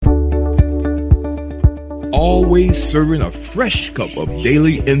always serving a fresh cup of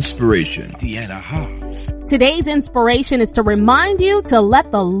daily inspiration. Deanna Hobbs. Today's inspiration is to remind you to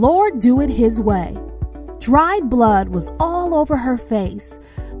let the Lord do it His way. Dried blood was all over her face.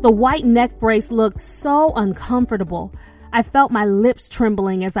 The white neck brace looked so uncomfortable. I felt my lips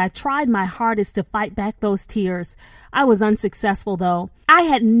trembling as I tried my hardest to fight back those tears. I was unsuccessful, though. I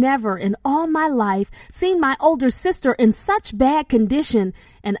had never in all my life seen my older sister in such bad condition,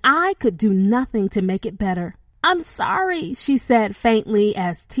 and I could do nothing to make it better. "I'm sorry," she said faintly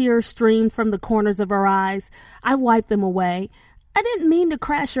as tears streamed from the corners of her eyes. I wiped them away. "I didn't mean to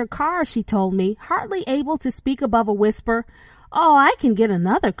crash your car," she told me, hardly able to speak above a whisper. "Oh, I can get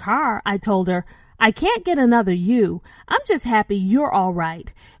another car," I told her. "I can't get another you. I'm just happy you're all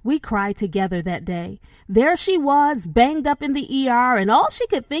right." We cried together that day. There she was, banged up in the ER, and all she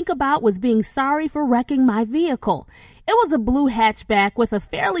could think about was being sorry for wrecking my vehicle. It was a blue hatchback with a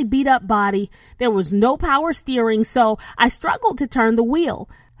fairly beat-up body. There was no power steering, so I struggled to turn the wheel.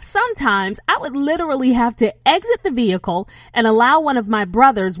 Sometimes I would literally have to exit the vehicle and allow one of my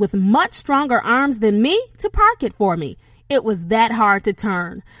brothers with much stronger arms than me to park it for me. It was that hard to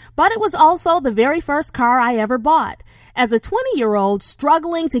turn. But it was also the very first car I ever bought. As a 20-year-old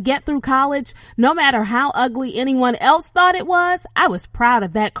struggling to get through college, no matter how ugly anyone else thought it was, I was proud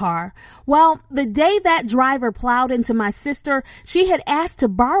of that car. Well, the day that driver plowed into my sister, she had asked to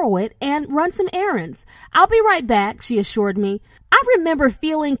borrow it and run some errands. "I'll be right back," she assured me. I remember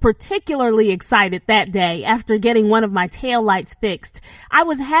feeling particularly excited that day after getting one of my taillights fixed. I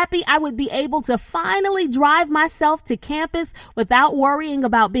was happy I would be able to finally drive myself to campus without worrying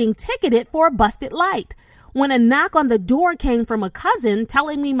about being ticketed for a busted light. When a knock on the door came from a cousin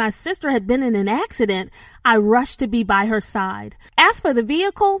telling me my sister had been in an accident, I rushed to be by her side. As for the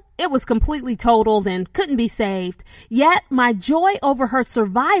vehicle, it was completely totaled and couldn't be saved. Yet my joy over her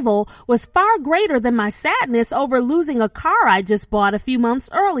survival was far greater than my sadness over losing a car I just bought a few months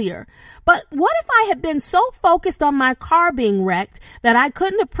earlier. But what if I had been so focused on my car being wrecked that I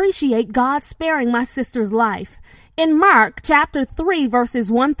couldn't appreciate God sparing my sister's life? In Mark chapter 3,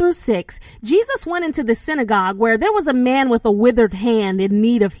 verses 1 through 6, Jesus went into the synagogue where there was a man with a withered hand in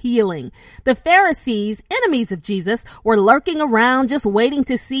need of healing. The Pharisees, enemies of Jesus, were lurking around just waiting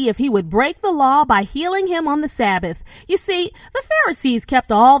to see if he would break the law by healing him on the Sabbath. You see, the Pharisees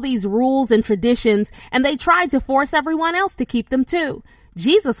kept all these rules and traditions, and they tried to force everyone else to keep them too.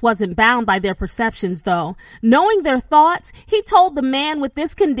 Jesus wasn't bound by their perceptions, though. Knowing their thoughts, he told the man with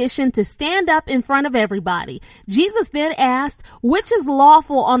this condition to stand up in front of everybody. Jesus then asked, "Which is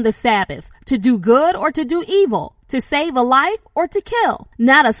lawful on the Sabbath, to do good or to do evil, to save a life or to kill?"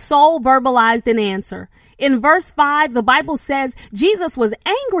 Not a soul verbalized an answer. In verse 5, the Bible says Jesus was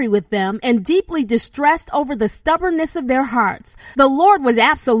angry with them and deeply distressed over the stubbornness of their hearts. The Lord was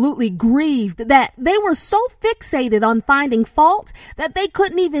absolutely grieved that they were so fixated on finding fault that they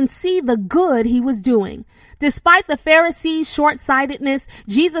couldn't even see the good he was doing. Despite the Pharisees' short-sightedness,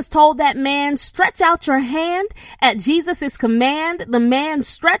 Jesus told that man, "Stretch out your hand." At Jesus' command, the man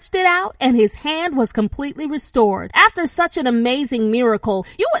stretched it out and his hand was completely restored. After such an amazing miracle,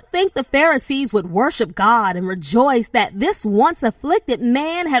 you would think the Pharisees would worship God and rejoice that this once afflicted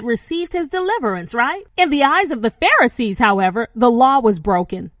man had received his deliverance, right? In the eyes of the Pharisees, however, the law was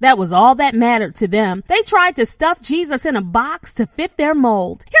broken. That was all that mattered to them. They tried to stuff Jesus in a box to fit their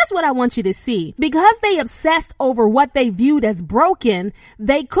mold. Here's what I want you to see. Because they obsessed over what they viewed as broken,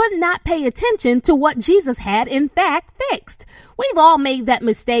 they could not pay attention to what Jesus had in fact fixed. We've all made that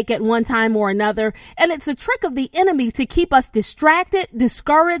mistake at one time or another, and it's a trick of the enemy to keep us distracted,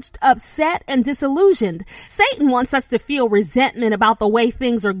 discouraged, upset, and disillusioned. Satan wants us to feel resentment about the way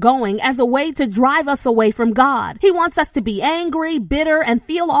things are going as a way to drive us away from God. He wants us to be angry, bitter, and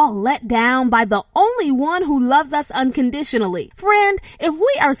feel all let down by the only one who loves us unconditionally. Friend, if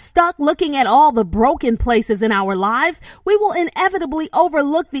we are stuck looking at all the broken places in our lives, we will inevitably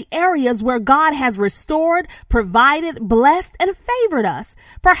overlook the areas where God has restored, provided, blessed, and favored us.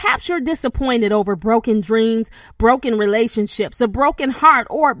 Perhaps you're disappointed over broken dreams, broken relationships, a broken heart,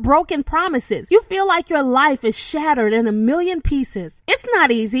 or broken promises. You feel like your life is shattered in a million pieces. It's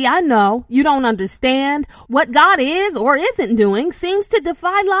not easy, I know. You don't understand. What God is or isn't doing seems to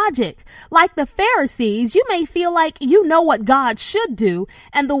defy logic. Like the Pharisees, you may feel like you know what God should do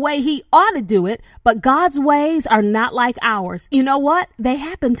and the way he ought to do it, but God God's ways are not like ours. You know what? They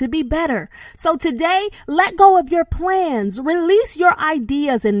happen to be better. So today, let go of your plans, release your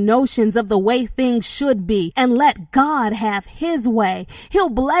ideas and notions of the way things should be, and let God have his way. He'll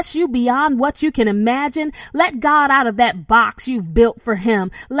bless you beyond what you can imagine. Let God out of that box you've built for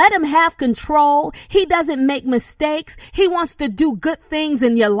him. Let him have control. He doesn't make mistakes. He wants to do good things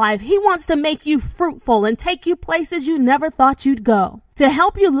in your life. He wants to make you fruitful and take you places you never thought you'd go. To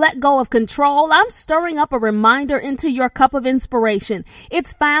help you let go of control, I'm stirring up a reminder into your cup of inspiration.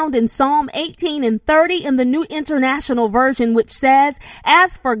 It's found in Psalm 18:30 in the New International Version, which says,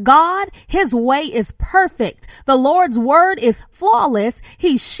 "As for God, his way is perfect. The Lord's word is flawless.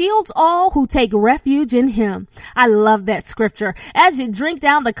 He shields all who take refuge in him." I love that scripture. As you drink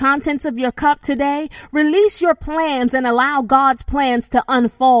down the contents of your cup today, release your plans and allow God's plans to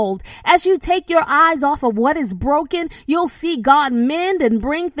unfold. As you take your eyes off of what is broken, you'll see God mend and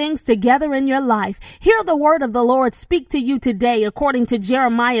bring things together in your life. Hear the word of the Lord speak to you today according to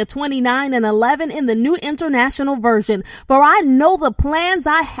Jeremiah 29:11 in the New International Version. "For I know the plans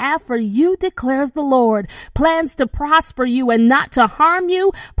I have for you, declares the Lord. Plans to prosper you and not to harm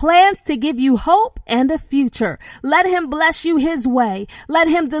you. Plans to give you hope and a future." Let him bless you his way. Let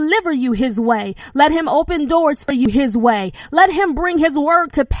him deliver you his way. Let him open doors for you his way. Let him bring his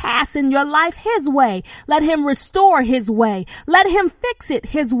word to pass in your life his way. Let him restore his way. Let him fix it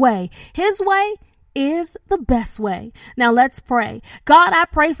his way. His way is the best way. Now let's pray. God, I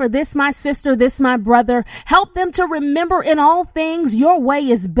pray for this, my sister, this, my brother. Help them to remember in all things your way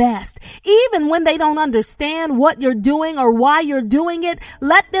is best. Even when they don't understand what you're doing or why you're doing it,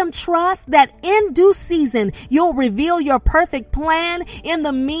 let them trust that in due season, you'll reveal your perfect plan. In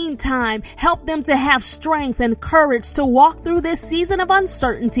the meantime, help them to have strength and courage to walk through this season of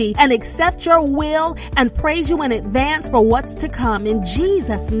uncertainty and accept your will and praise you in advance for what's to come. In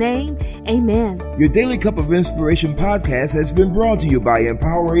Jesus' name, amen. Your Daily Cup of Inspiration podcast has been brought to you by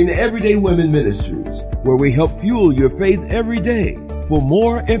Empowering Everyday Women Ministries, where we help fuel your faith every day. For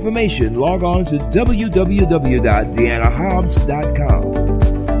more information, log on to www.deannahobbs.com.